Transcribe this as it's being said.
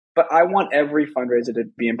But I want every fundraiser to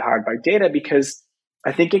be empowered by data because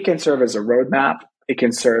I think it can serve as a roadmap. It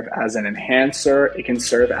can serve as an enhancer. It can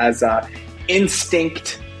serve as a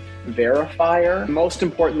instinct verifier. Most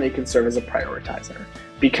importantly, it can serve as a prioritizer.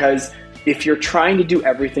 Because if you're trying to do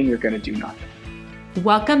everything, you're going to do nothing.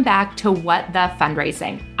 Welcome back to What the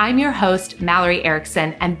Fundraising. I'm your host, Mallory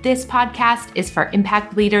Erickson, and this podcast is for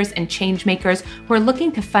impact leaders and change makers who are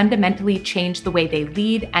looking to fundamentally change the way they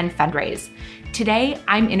lead and fundraise. Today,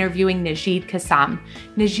 I'm interviewing Najeed Kassam.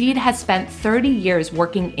 Najeed has spent 30 years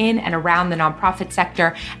working in and around the nonprofit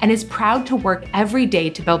sector and is proud to work every day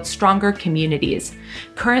to build stronger communities.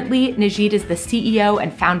 Currently, Najeed is the CEO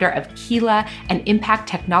and founder of Keela, an impact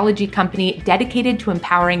technology company dedicated to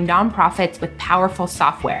empowering nonprofits with powerful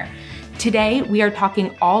software. Today, we are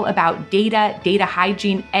talking all about data, data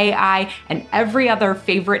hygiene, AI, and every other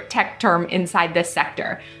favorite tech term inside this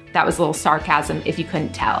sector. That was a little sarcasm if you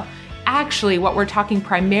couldn't tell. Actually, what we're talking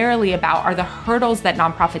primarily about are the hurdles that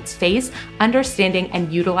nonprofits face understanding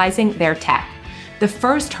and utilizing their tech. The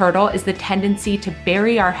first hurdle is the tendency to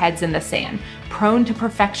bury our heads in the sand. Prone to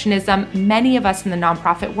perfectionism, many of us in the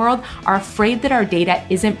nonprofit world are afraid that our data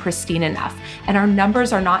isn't pristine enough and our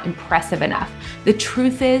numbers are not impressive enough. The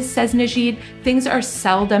truth is, says Najeed, things are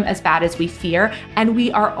seldom as bad as we fear, and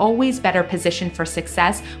we are always better positioned for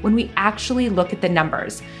success when we actually look at the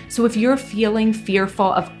numbers. So if you're feeling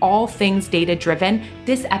fearful of all things data-driven,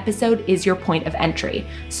 this episode is your point of entry.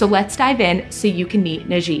 So let's dive in so you can meet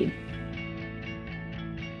Najeed.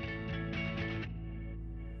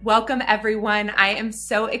 Welcome, everyone. I am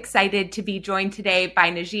so excited to be joined today by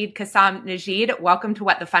Najeed Kassam. Najeed, welcome to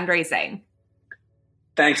What the Fundraising.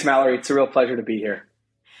 Thanks, Mallory. It's a real pleasure to be here.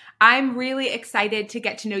 I'm really excited to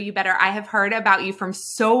get to know you better. I have heard about you from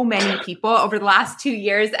so many people over the last 2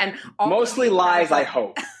 years, and mostly lies, I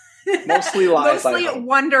hope. Mostly lies. Mostly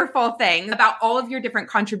wonderful things about all of your different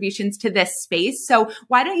contributions to this space. So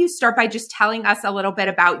why don't you start by just telling us a little bit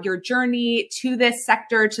about your journey to this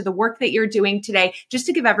sector, to the work that you're doing today, just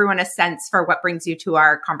to give everyone a sense for what brings you to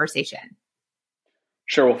our conversation.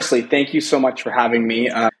 Sure. Well, firstly, thank you so much for having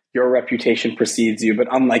me. Your reputation precedes you, but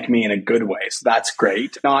unlike me in a good way. So that's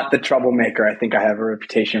great. Not the troublemaker I think I have a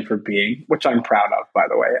reputation for being, which I'm proud of, by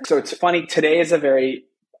the way. So it's funny. Today is a very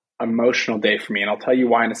emotional day for me, and I'll tell you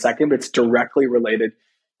why in a second, but it's directly related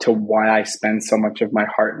to why I spend so much of my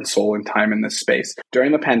heart and soul and time in this space.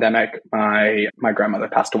 During the pandemic, my grandmother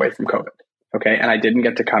passed away from COVID. Okay. And I didn't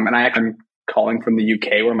get to come. And I'm calling from the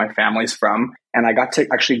UK where my family's from. And I got to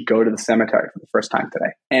actually go to the cemetery for the first time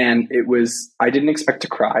today. And I didn't expect to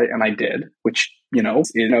cry, and I did, which,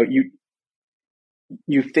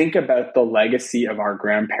 you think about the legacy of our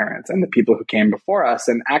grandparents and the people who came before us.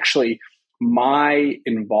 And actually, my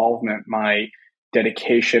involvement, my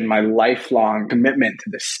dedication, my lifelong commitment to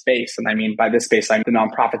this space, and I mean by this space, I'm the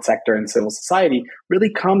nonprofit sector and civil society,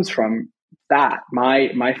 really comes from that.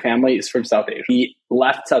 My family is from South Asia. We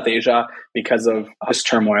left South Asia because of this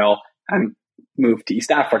turmoil and moved to East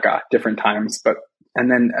Africa different times. And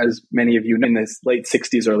then, as many of you know, in the late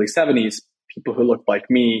 60s, early 70s, people who looked like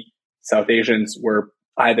me, South Asians, were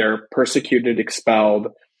either persecuted, expelled.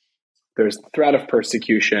 There's the threat of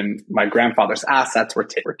persecution. My grandfather's assets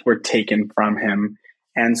were taken from him.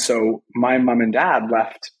 And so my mom and dad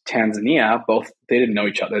left Tanzania. They didn't know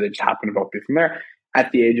each other. They just happened to both be from there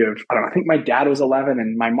at the age of, I think my dad was 11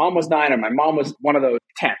 and my mom was 9, and my mom was one of those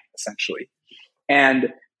 10, essentially.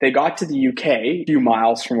 And they got to the UK, a few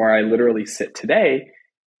miles from where I literally sit today,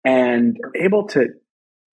 and were able to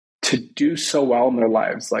do so well in their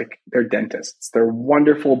lives. Like, they're dentists, they're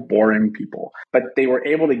wonderful, boring people, but they were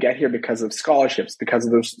able to get here because of scholarships, because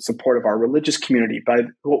of the support of our religious community, by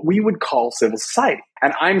what we would call civil society.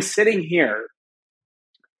 And I'm sitting here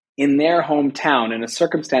in their hometown in a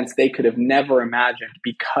circumstance they could have never imagined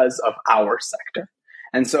because of our sector.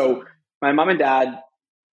 And so my mom and dad,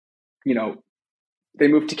 they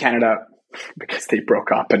moved to Canada because they broke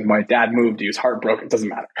up, and my dad moved. He was heartbroken. It doesn't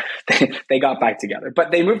matter. They got back together,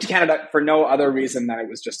 but they moved to Canada for no other reason than it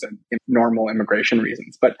was just normal immigration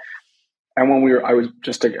reasons. And when I was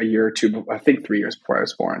just a year or two, I think 3 years before I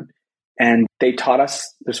was born, and they taught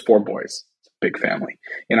us, there's 4 boys, it's a big family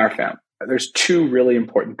in our family. There's 2 really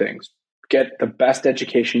important things. Get the best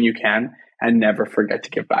education you can and never forget to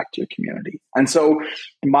give back to your community. And so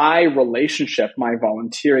my relationship, my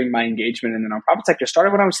volunteering, my engagement in the nonprofit sector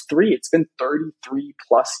started when I was 3. It's been 33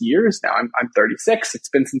 plus years now. I'm 36. It's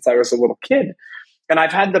been since I was a little kid. And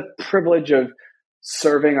I've had the privilege of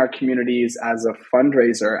serving our communities as a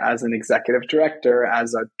fundraiser, as an executive director,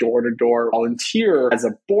 as a door-to-door volunteer, as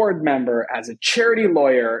a board member, as a charity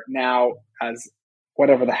lawyer, now as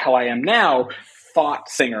whatever the hell I am now, thought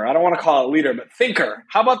singer. I don't want to call it leader, but thinker.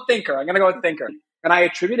 How about thinker? I'm going to go with thinker. And I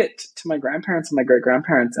attribute it to my grandparents and my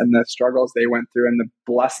great-grandparents and the struggles they went through and the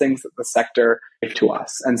blessings that the sector gave to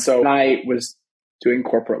us. And so when I was doing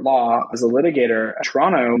corporate law as a litigator in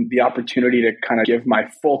Toronto, the opportunity to kind of give my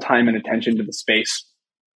full time and attention to the space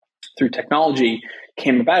through technology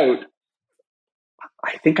came about.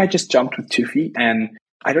 I think I just jumped with 2 feet, and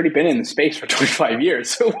I'd already been in the space for 25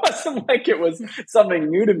 years. So it wasn't like it was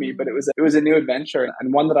something new to me, but it was a new adventure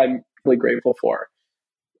and one that I'm really grateful for.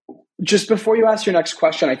 Just before you ask your next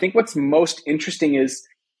question, I think what's most interesting is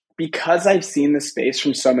because I've seen the space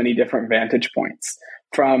from so many different vantage points,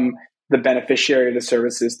 from the beneficiary of the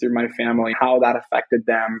services through my family, how that affected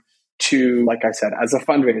them, to, like I said, as a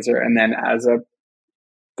fundraiser and then as a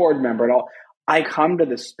board member and all, I come to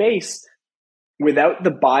the space without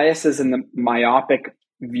the biases and the myopic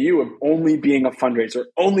view of only being a fundraiser,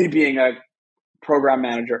 only being a program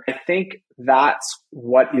manager. I think that's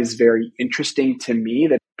what is very interesting to me,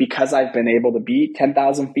 that because I've been able to be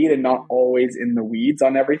 10,000 feet and not always in the weeds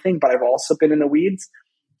on everything, but I've also been in the weeds,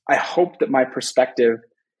 I hope that my perspective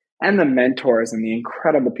and the mentors and the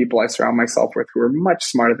incredible people I surround myself with who are much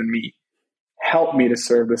smarter than me help me to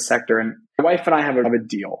serve this sector. And my wife and I have a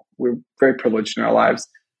deal. We're very privileged in our lives.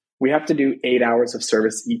 We have to do 8 hours of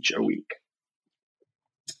service each a week,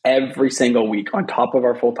 every single week on top of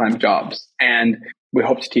our full-time jobs. And we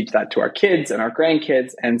hope to teach that to our kids and our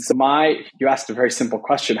grandkids. And so you asked a very simple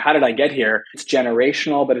question. How did I get here? It's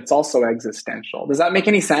generational, but it's also existential. Does that make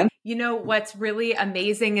any sense? You know, what's really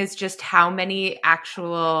amazing is just how many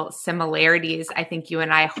actual similarities I think you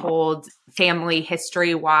and I hold family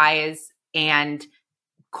history-wise and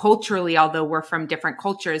culturally, although we're from different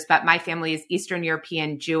cultures, but my family is Eastern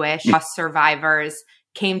European Jewish survivors,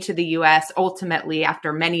 came to the US ultimately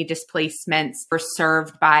after many displacements, were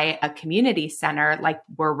served by a community center, like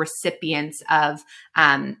were recipients of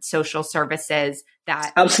social services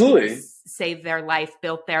that absolutely saved their life,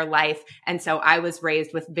 built their life. And so I was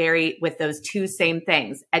raised with those two same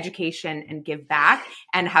things, education and give back,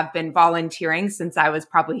 and have been volunteering since I was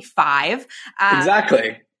probably 5.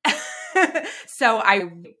 Exactly. So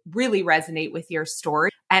I really resonate with your story.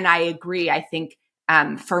 And I agree. I think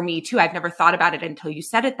for me too, I've never thought about it until you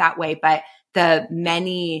said it that way, but the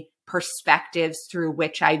many perspectives through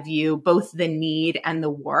which I view both the need and the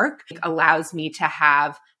work allows me to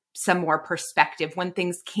have some more perspective when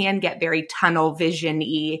things can get very tunnel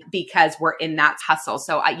vision-y because we're in that hustle.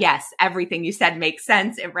 So yes, everything you said makes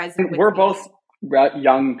sense. It resonates. We're both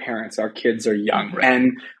young parents. Our kids are young.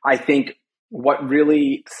 And I think what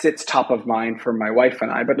really sits top of mind for my wife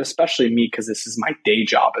and I, but especially me, because this is my day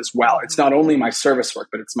job as well. It's not only my service work,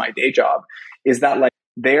 but it's my day job, is that like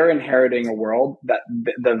they're inheriting a world that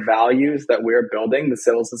the values that we're building, the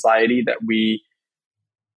civil society that we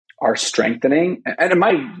are strengthening. And in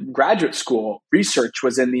my graduate school, research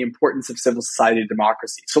was in the importance of civil society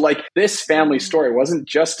democracy. So like this family story wasn't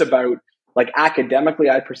just about like academically,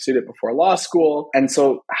 I pursued it before law school. And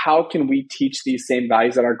so how can we teach these same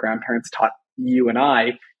values that our grandparents taught you and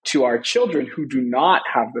I to our children who do not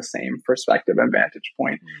have the same perspective and vantage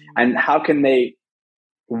point? And how can they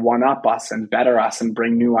one up us and better us and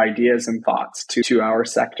bring new ideas and thoughts to our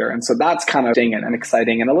sector? And so that's kind of interesting and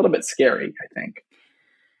exciting and a little bit scary, I think.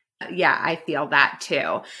 Yeah, I feel that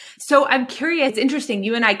too. So I'm curious, it's interesting.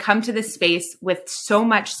 You and I come to this space with so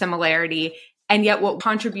much similarity, and yet what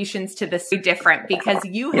contributions to this are different because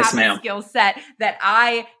you have a skill set that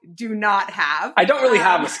I do not have. I don't really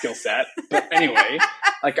have a skill set, but anyway,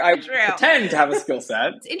 like I pretend to have a skill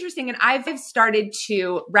set. It's interesting. And I've started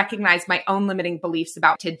to recognize my own limiting beliefs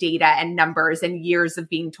about data and numbers and years of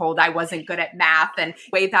being told I wasn't good at math and the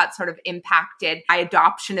way that sort of impacted my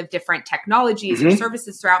adoption of different technologies or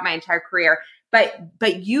services throughout my entire career.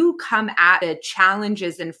 But you come at the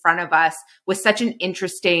challenges in front of us with such an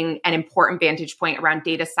interesting and important vantage point around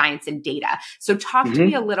data science and data. So talk to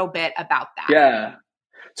me a little bit about that. Yeah.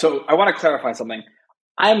 So I want to clarify something.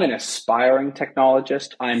 I'm an aspiring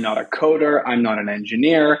technologist. I'm not a coder. I'm not an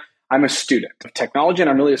engineer. I'm a student of technology, and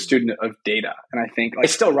I'm really a student of data. And I think I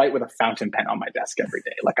still write with a fountain pen on my desk every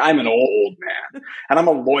day. Like I'm an old man and I'm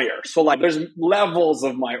a lawyer. So like there's levels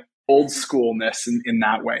of my old schoolness in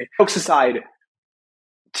that way. Jokes aside,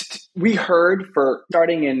 we heard for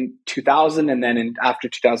starting in 2000 and then after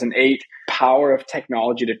 2008, power of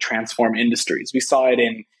technology to transform industries. We saw it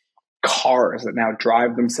in cars that now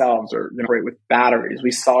drive themselves or operate with batteries.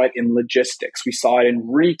 We saw it in logistics. We saw it in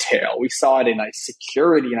retail. We saw it in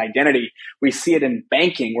security and identity. We see it in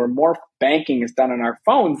banking, where more banking is done on our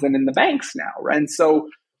phones than in the banks now. Right? And so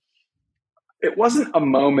it wasn't a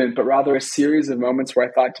moment, but rather a series of moments where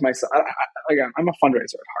I thought to myself, again, I'm a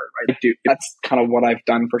fundraiser at heart, right? That's kind of what I've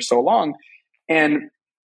done for so long. And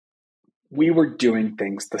we were doing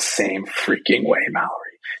things the same freaking way, Mallory.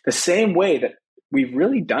 The same way that we've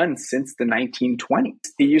really done since the 1920s.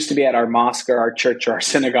 It used to be at our mosque or our church or our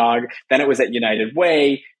synagogue. Then it was at United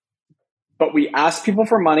Way. But we ask people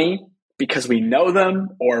for money because we know them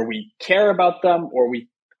or we care about them or we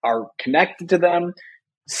are connected to them.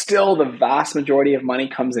 Still, the vast majority of money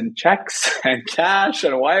comes in checks and cash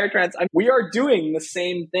and wire transfers. We are doing the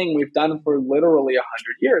same thing we've done for literally 100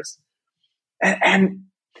 years. And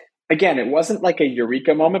again, it wasn't like a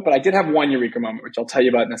eureka moment, but I did have one eureka moment, which I'll tell you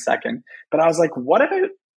about in a second. But I was like, what about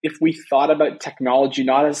if we thought about technology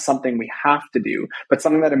not as something we have to do, but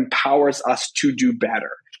something that empowers us to do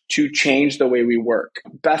better, to change the way we work?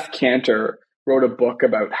 Beth Kanter wrote a book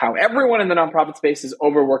about how everyone in the nonprofit space is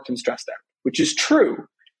overworked and stressed out, which is true.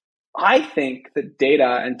 I think that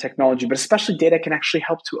data and technology, but especially data, can actually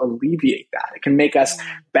help to alleviate that. It can make us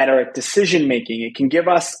better at decision making. It can give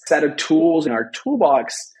us a set of tools in our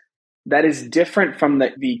toolbox that is different from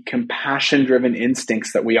the compassion-driven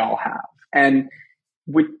instincts that we all have. And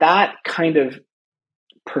with that kind of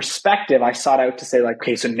perspective, I sought out to say, like,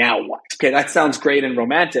 okay, so now what? Okay, that sounds great and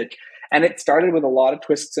romantic. And it started with a lot of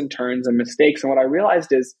twists and turns and mistakes. And what I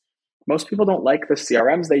realized is most people don't like the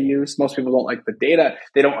CRMs they use. Most people don't like the data.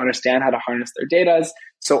 They don't understand how to harness their data.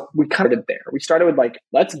 So we kind of did there. We started with like,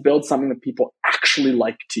 let's build something that people actually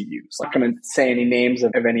like to use. I'm not going to say any names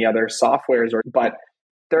of any other softwares, but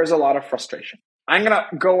there's a lot of frustration. I'm going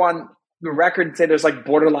to go on the record and say there's like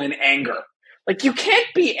borderline anger. Like, you can't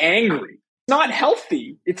be angry. It's not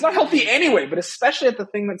healthy. It's not healthy anyway, but especially at the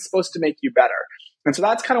thing that's supposed to make you better. And so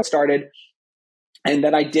that's kind of started. And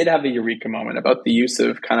then I did have a eureka moment about the use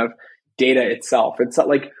of kind of data itself. It's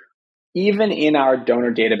like, even in our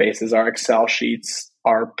donor databases, our Excel sheets,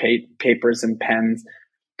 our papers and pens,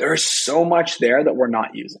 there's so much there that we're not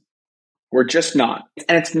using. We're just not.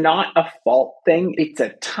 And it's not a fault thing. It's a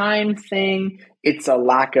time thing. It's a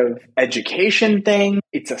lack of education thing.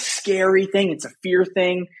 It's a scary thing. It's a fear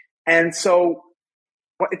thing. And so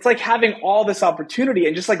it's like having all this opportunity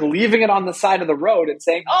and just like leaving it on the side of the road and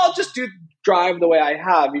saying, oh, I'll just drive the way I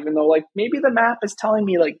have, even though like maybe the map is telling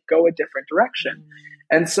me like go a different direction.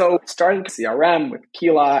 And so it started with CRM, with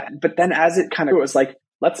Kila, but then as it kind of, it was like,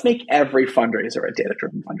 let's make every fundraiser a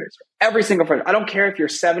data-driven fundraiser. Every single fundraiser. I don't care if you're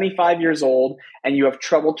 75 years old and you have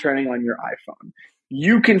trouble turning on your iPhone.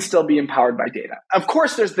 You can still be empowered by data. Of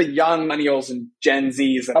course, there's the young millennials and Gen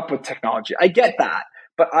Zs up with technology. I get that.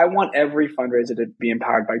 But I want every fundraiser to be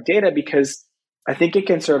empowered by data because I think it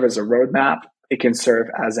can serve as a roadmap. It can serve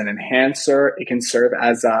as an enhancer. It can serve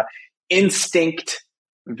as a instinct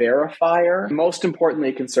verifier. Most importantly,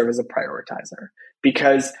 it can serve as a prioritizer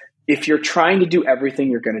because if you're trying to do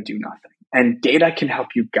everything, you're going to do nothing. And data can help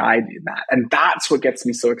you guide in that. And that's what gets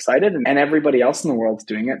me so excited. And everybody else in the world is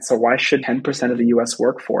doing it. So why should 10% of the US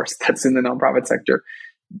workforce that's in the nonprofit sector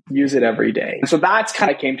use it every day? And so that's kind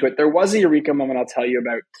of came to it. There was a eureka moment I'll tell you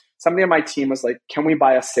about. Somebody on my team was like, can we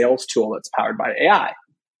buy a sales tool that's powered by AI?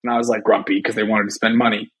 And I was like grumpy because they wanted to spend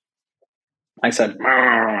money. I said,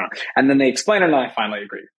 "Mah." And then they explained it and I finally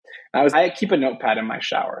agreed. I keep a notepad in my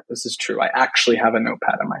shower. This is true. I actually have a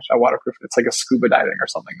notepad in my shower, waterproof. It's like a scuba diving or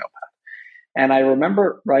something notepad. And I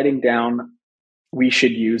remember writing down, we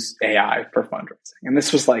should use AI for fundraising. And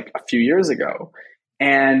this was like a few years ago.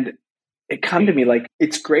 And it came to me like,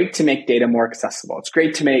 it's great to make data more accessible. It's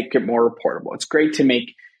great to make it more reportable. It's great to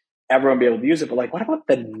make everyone be able to use it. But like, what about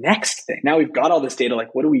the next thing? Now we've got all this data.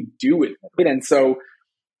 Like, what do we do with it? And so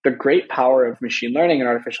the great power of machine learning and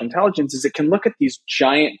artificial intelligence is it can look at these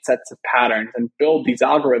giant sets of patterns and build these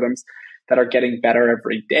algorithms that are getting better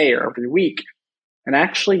every day or every week and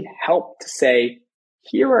actually help to say,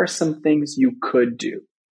 here are some things you could do.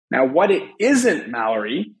 Now, what it isn't,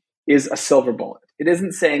 Mallory, is a silver bullet. It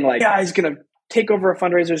isn't saying like, yeah, he's going to take over a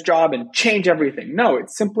fundraiser's job and change everything. No, it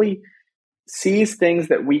simply sees things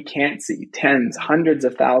that we can't see, tens, hundreds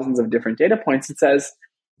of thousands of different data points. It says,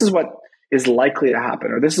 this is what is likely to happen,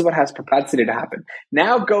 or this is what has propensity to happen.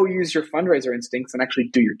 Now go use your fundraiser instincts and actually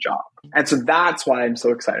do your job. And so that's why I'm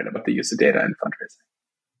so excited about the use of data in fundraising.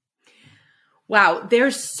 Wow,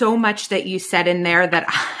 there's so much that you said in there that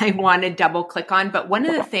I want to double click on. But one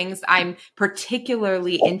of the things I'm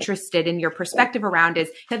particularly interested in your perspective around is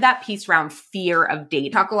that piece around fear of data.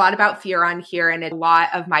 Talk a lot about fear on here, and a lot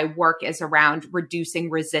of my work is around reducing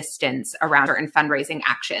resistance around certain fundraising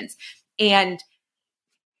actions. And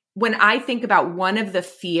when I think about one of the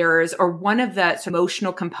fears or one of the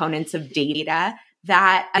emotional components of data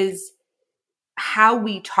that is how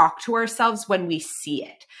we talk to ourselves when we see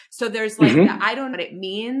it. So there's like, I don't know what it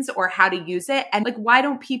means or how to use it. And like, why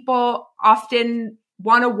don't people often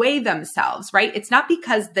want to weigh themselves, right? It's not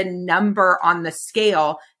because the number on the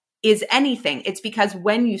scale is anything. It's because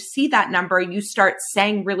when you see that number, you start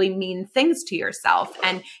saying really mean things to yourself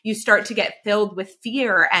and you start to get filled with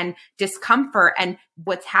fear and discomfort. And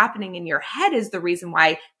what's happening in your head is the reason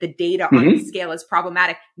why the data on the scale is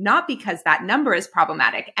problematic, not because that number is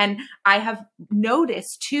problematic. And I have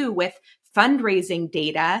noticed too with fundraising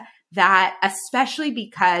data that especially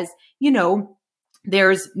because,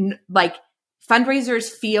 there's like fundraisers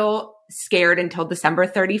feel scared until December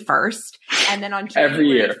 31st. And then on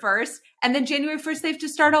January 1st, and then January 1st, they have to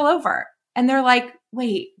start all over. And they're like,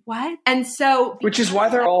 wait, what? And so, which is why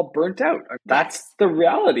they're all burnt out. That's the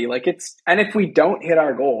reality. And if we don't hit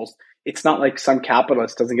our goals, it's not like some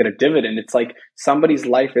capitalist doesn't get a dividend. It's like somebody's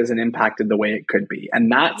life isn't impacted the way it could be.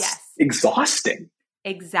 And that's exhausting.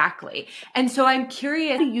 Exactly. And so I'm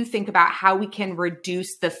curious, what do you think about how we can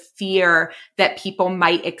reduce the fear that people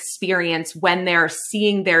might experience when they're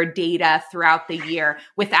seeing their data throughout the year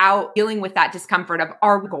without dealing with that discomfort of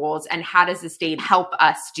our goals? And how does this data help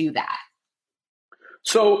us do that?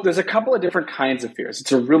 So there's a couple of different kinds of fears.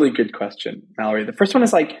 It's a really good question, Mallory. The first one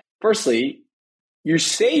is firstly, you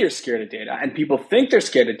say you're scared of data and people think they're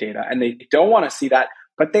scared of data and they don't want to see that,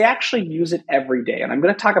 but they actually use it every day. And I'm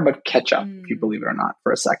going to talk about ketchup, if you believe it or not,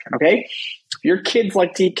 for a second, okay? Your kids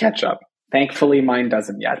like to eat ketchup. Thankfully, mine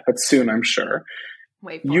doesn't yet, but soon, I'm sure.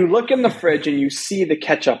 You look in the fridge and you see the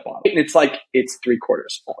ketchup bottle, and it's 3/4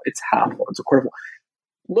 full. It's half full. It's a quarter full.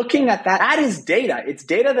 Looking at that is data. It's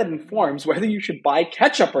data that informs whether you should buy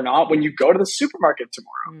ketchup or not when you go to the supermarket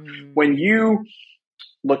tomorrow. When you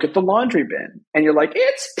look at the laundry bin and you're like,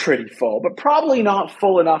 it's pretty full, but probably not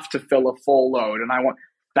full enough to fill a full load. And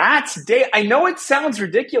that's data. I know it sounds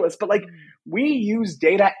ridiculous, but we use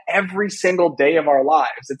data every single day of our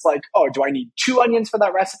lives. It's like, oh, do I need 2 onions for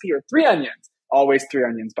that recipe or 3 onions? Always 3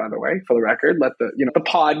 onions, by the way, for the record. Let the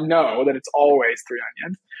pod know that it's always 3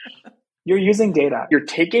 onions. You're using data. You're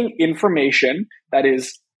taking information that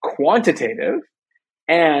is quantitative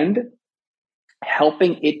and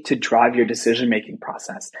helping it to drive your decision-making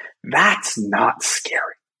process. That's not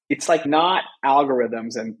scary. It's not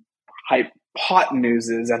algorithms and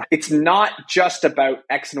hypotenuses, and it's not just about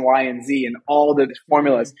X and Y and Z and all the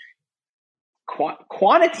formulas.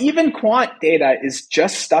 Even quant data is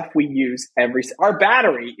just stuff we use our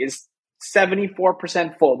battery is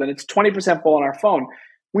 74% full, then it's 20% full on our phone.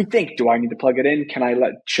 We think, do I need to plug it in?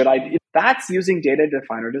 Should I? That's using data to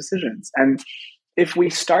define our decisions. And if we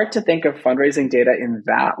start to think of fundraising data in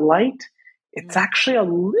that light, it's actually a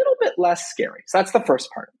little bit less scary. So that's the first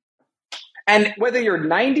part. And whether you're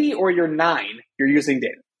 90 or you're 9, you're using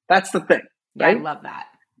data. That's the thing. Right? Yeah, I love that.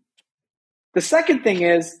 The second thing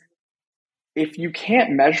is, if you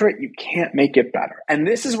can't measure it, you can't make it better. And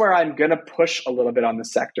this is where I'm going to push a little bit on the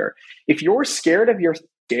sector. If you're scared of your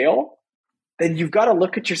scale, then you've got to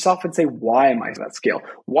look at yourself and say, why am I at that scale?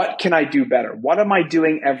 What can I do better? What am I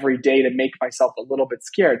doing every day to make myself a little bit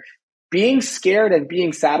scared? Being scared and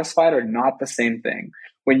being satisfied are not the same thing.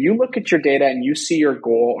 When you look at your data and you see your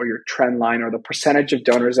goal or your trend line or the percentage of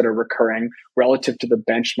donors that are recurring relative to the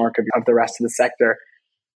benchmark of the rest of the sector,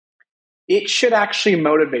 it should actually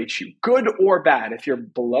motivate you, good or bad. If you're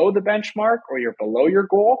below the benchmark or you're below your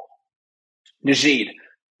goal, Najeed,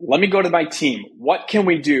 let me go to my team. What can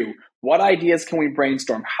we do? What ideas can we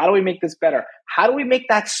brainstorm? How do we make this better? How do we make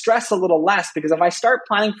that stress a little less? Because if I start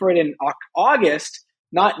planning for it in August,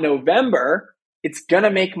 not November, it's going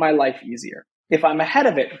to make my life easier. If I'm ahead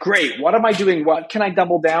of it, great. What am I doing? What can I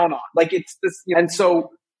double down on? It's this. And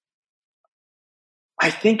so I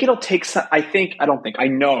think it'll take some, I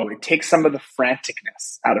know it takes some of the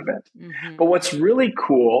franticness out of it. Mm-hmm. But what's really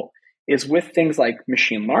cool is with things like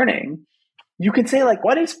machine learning, you can say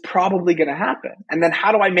what is probably going to happen? And then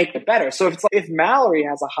how do I make it better? So if Mallory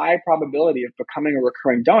has a high probability of becoming a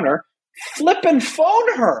recurring donor, flip and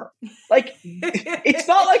phone her. It's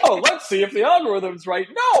not oh, let's see if the algorithm's right.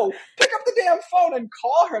 No, pick up the damn phone and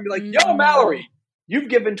call her and be like, yo, Mallory, you've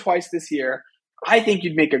given twice this year. I think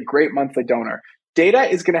you'd make a great monthly donor. Data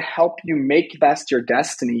is going to help you make best your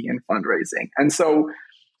destiny in fundraising. And so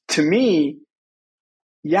to me,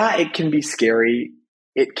 yeah, it can be scary.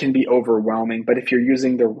 It can be overwhelming. But if you're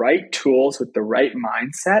using the right tools with the right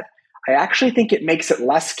mindset, I actually think it makes it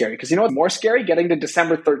less scary. Because you know what's more scary? Getting to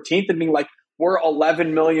December 13th and being like, we're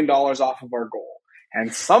 $11 million off of our goal.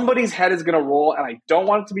 And somebody's head is going to roll. And I don't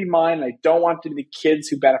want it to be mine. And I don't want it to be the kids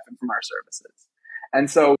who benefit from our services. And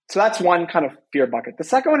so that's one kind of fear bucket. The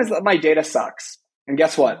second one is that my data sucks. And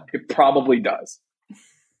guess what? It probably does.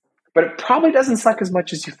 but it probably doesn't suck as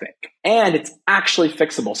much as you think. And it's actually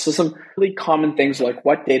fixable. So some really common things are like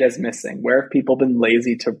what data is missing, where have people been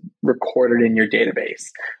lazy to record it in your database,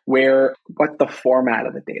 what's the format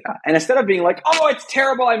of the data. And instead of being like, oh, it's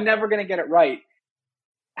terrible, I'm never going to get it right.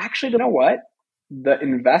 Actually, you know what? The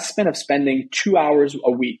investment of spending 2 hours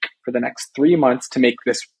a week for the next 3 months to make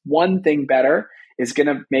this one thing better is going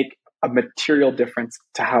to make a material difference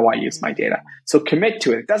to how I use my data. So commit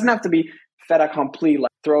to it. It doesn't have to be fait accompli,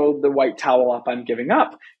 like throw the white towel up, I'm giving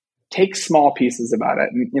up. Take small pieces about it.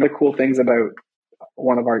 And the cool things about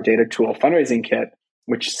one of our data tool, Fundraising Kit,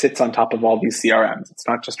 which sits on top of all these CRMs, it's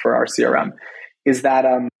not just for our CRM, is that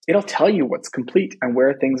it'll tell you what's complete and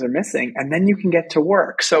where things are missing, and then you can get to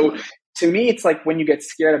work. So to me, it's like when you get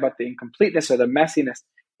scared about the incompleteness or the messiness,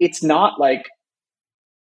 it's not like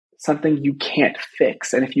something you can't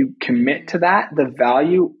fix. And if you commit to that, the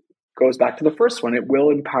value goes back to the first one. It will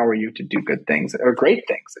empower you to do good things or great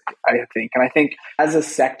things, I think. And I think as a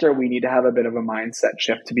sector, we need to have a bit of a mindset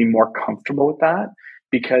shift to be more comfortable with that,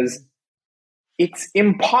 because it's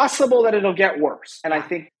impossible that it'll get worse. And I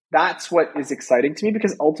think that's what is exciting to me,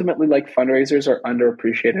 because ultimately, like, fundraisers are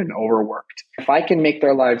underappreciated and overworked. If I can make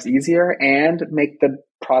their lives easier and make the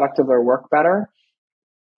product of their work better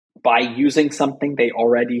by using something they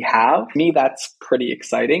already have, to me, that's pretty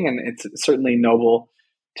exciting. And it's certainly noble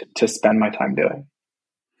to spend my time doing.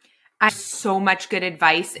 I have so much good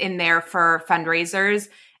advice in there for fundraisers.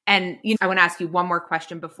 And I want to ask you one more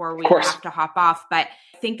question before we have to hop off, but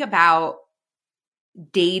think about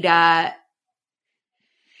data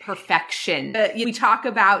perfection. We talk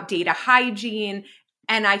about data hygiene,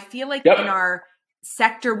 and I feel like in our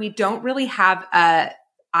sector, we don't really have a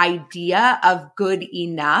idea of good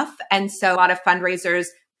enough. And so a lot of fundraisers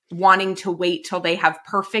wanting to wait till they have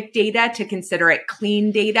perfect data to consider it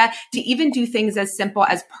clean data, to even do things as simple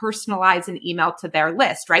as personalize an email to their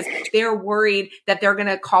list, right? They're worried that they're going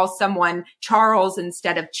to call someone Charles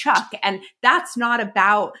instead of Chuck. And that's not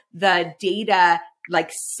about the data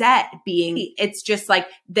like set being, it's just like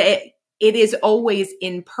it is always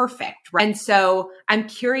imperfect, right? And so I'm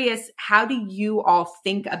curious, how do you all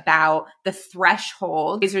think about the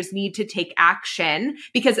threshold users need to take action?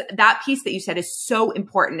 Because that piece that you said is so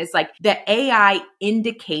important, is like the AI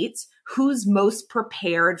indicates who's most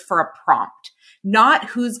prepared for a prompt, not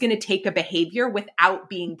who's going to take a behavior without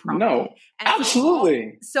being prompted. No, and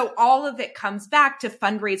absolutely. So all of it comes back to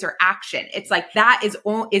fundraiser action. It's like that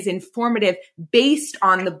is informative based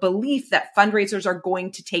on the belief that fundraisers are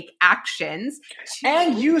going to take actions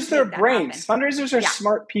and use their brains. Fundraisers are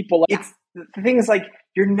smart people. It's the thing is, like,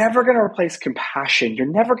 you're never going to replace compassion. You're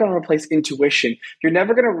never going to replace intuition. You're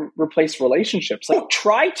never going to replace relationships. Like,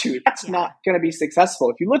 try to. That's not going to be successful.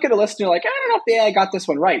 If you look at a list and you're like, I don't know if the AI got this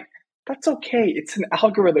one right. That's okay. It's an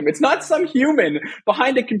algorithm. It's not some human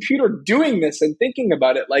behind a computer doing this and thinking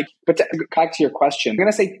about it. Like, but back to your question, I'm going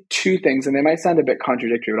to say two things, and they might sound a bit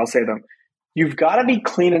contradictory, but I'll say them. You've got to be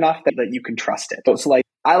clean enough that you can trust it. So like,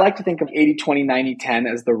 I like to think of 80-20,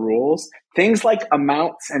 90-10 as the rules. Things like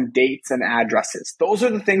amounts and dates and addresses. Those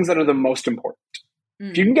are the things that are the most important.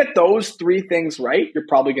 If you can get those three things right, you're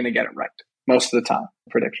probably going to get it right most of the time,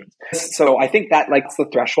 predictions. So I think that, like, it's the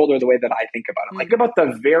threshold, or the way that I think about it. Like, about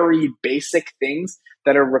the very basic things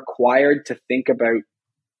that are required to think about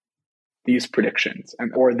these predictions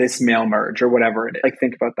or this mail merge or whatever it is. Like,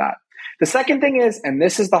 think about that. The second thing is, and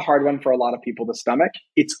this is the hard one for a lot of people to stomach,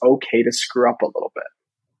 it's okay to screw up a little bit.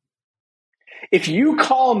 If you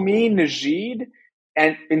call me Najid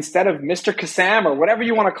and instead of Mr. Kassam or whatever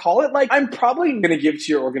you want to call it, like, I'm probably going to give to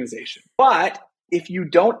your organization. But if you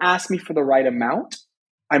don't ask me for the right amount,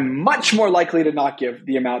 I'm much more likely to not give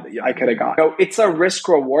the amount that I could have got. So it's a risk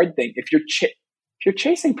reward thing. If you're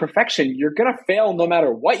chasing perfection, you're going to fail no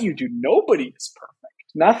matter what you do. Nobody is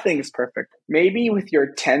perfect. Nothing is perfect. Maybe with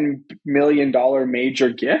your $10 million major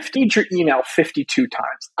gift, you need your email 52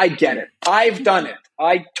 times. I get it. I've done it.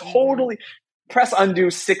 I totally press undo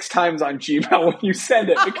 6 times on Gmail when you send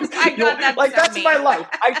it. Because that's my life.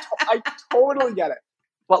 I totally get it.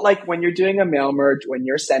 But like, when you're doing a mail merge, when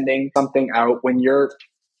you're sending something out, when you're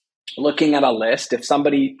looking at a list, if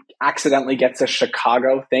somebody accidentally gets a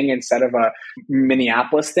Chicago thing instead of a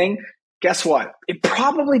Minneapolis thing, guess what? It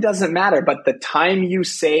probably doesn't matter, but the time you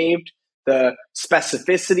saved, the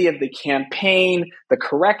specificity of the campaign, the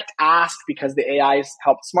correct ask because the AI's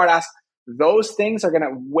helped smart ask, those things are going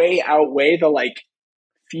to way outweigh the like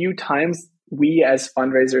few times we as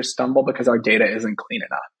fundraisers stumble because our data isn't clean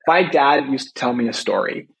enough. My dad used to tell me a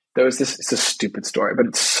story. There was this, it's a stupid story, but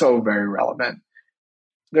it's so very relevant.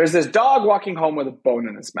 There's this dog walking home with a bone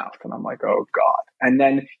in his mouth. And I'm like, oh God. And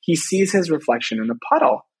then he sees his reflection in a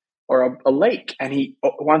puddle. a lake, and he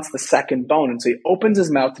wants the second bone. And so he opens his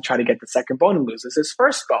mouth to try to get the second bone and loses his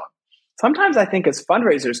first bone. Sometimes I think as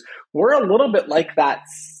fundraisers, we're a little bit like that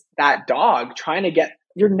dog trying to get,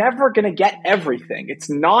 you're never going to get everything. It's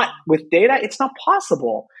not, with data, it's not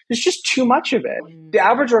possible. There's just too much of it. The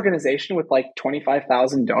average organization with like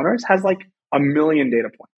 25,000 donors has like 1 million data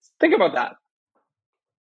points. Think about that.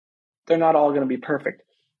 They're not all going to be perfect.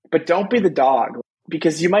 But don't be the dog,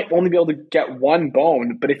 because you might only be able to get one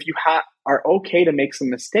bone. But if you are okay to make some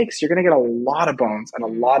mistakes, you're going to get a lot of bones and a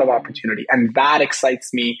lot of opportunity. And that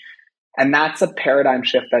excites me. And that's a paradigm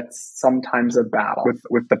shift that's sometimes a battle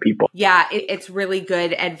with the people. Yeah, it's really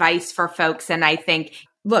good advice for folks. And I think,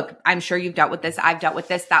 look, I'm sure you've dealt with this. I've dealt with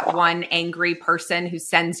this. That one angry person who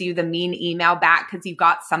sends you the mean email back because you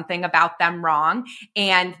got something about them wrong.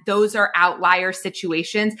 And those are outlier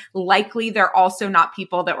situations. Likely, they're also not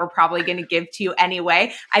people that we're probably going to give to you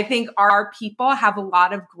anyway. I think our people have a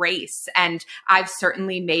lot of grace. And I've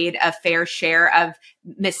certainly made a fair share of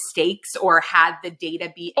mistakes or had the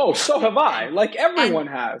data be. Oh, so have I. Like everyone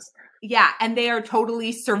has. Yeah. And they are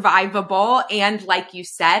totally survivable. And like you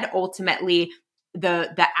said, ultimately,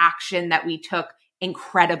 the action that we took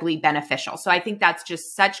incredibly beneficial. So I think that's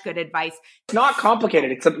just such good advice. It's not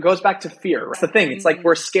complicated. It goes back to fear. That's the thing. It's like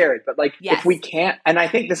we're scared, but like if we can't, and I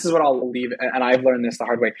think this is what I'll leave, and I've learned this the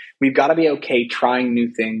hard way. We've got to be okay trying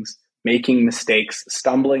new things, making mistakes,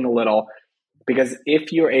 stumbling a little, because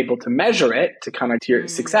if you're able to measure it to kind of to your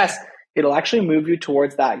success, it'll actually move you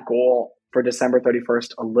towards that goal for December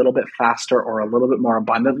 31st a little bit faster or a little bit more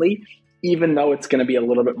abundantly, even though it's going to be a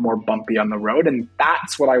little bit more bumpy on the road. And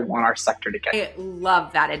that's what I want our sector to get. I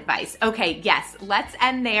love that advice. Okay, yes, let's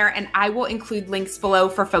end there. And I will include links below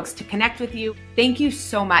for folks to connect with you. Thank you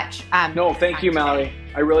so much. No, thank you, Mallory.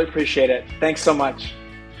 I really appreciate it. Thanks so much.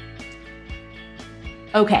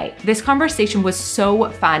 Okay, this conversation was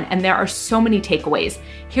so fun and there are so many takeaways.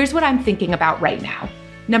 Here's what I'm thinking about right now.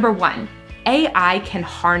 Number one, AI can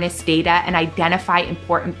harness data and identify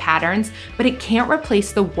important patterns, but it can't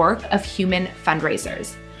replace the work of human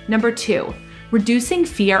fundraisers. Number two, reducing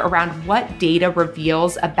fear around what data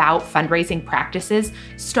reveals about fundraising practices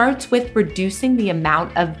starts with reducing the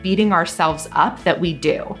amount of beating ourselves up that we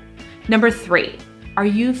do. Number three, are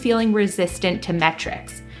you feeling resistant to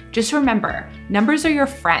metrics? Just remember, numbers are your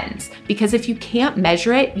friends, because if you can't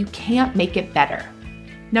measure it, you can't make it better.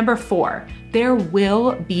 Number four, there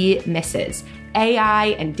will be misses. AI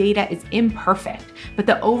and data is imperfect, but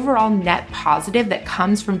the overall net positive that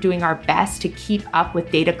comes from doing our best to keep up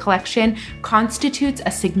with data collection constitutes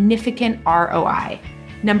a significant ROI.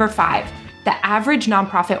 Number five, the average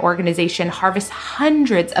nonprofit organization harvests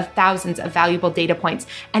hundreds of thousands of valuable data points,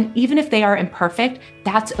 and even if they are imperfect,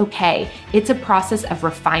 that's okay. It's a process of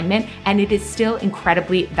refinement, and it is still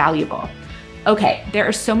incredibly valuable. Okay, there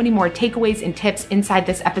are so many more takeaways and tips inside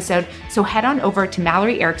this episode, so head on over to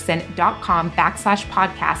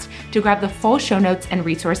MalloryErickson.com/podcast to grab the full show notes and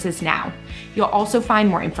resources now. You'll also find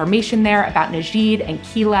more information there about Najeed and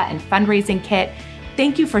Keela and Fundraising Kit.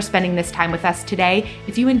 Thank you for spending this time with us today.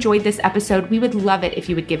 If you enjoyed this episode, we would love it if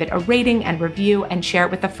you would give it a rating and review and share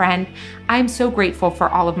it with a friend. I'm so grateful for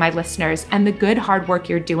all of my listeners and the good hard work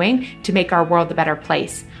you're doing to make our world a better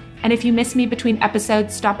place. And if you miss me between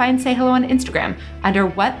episodes, stop by and say hello on Instagram under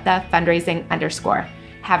 @whatthefundraising_.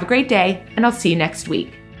 Have a great day, and I'll see you next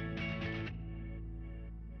week.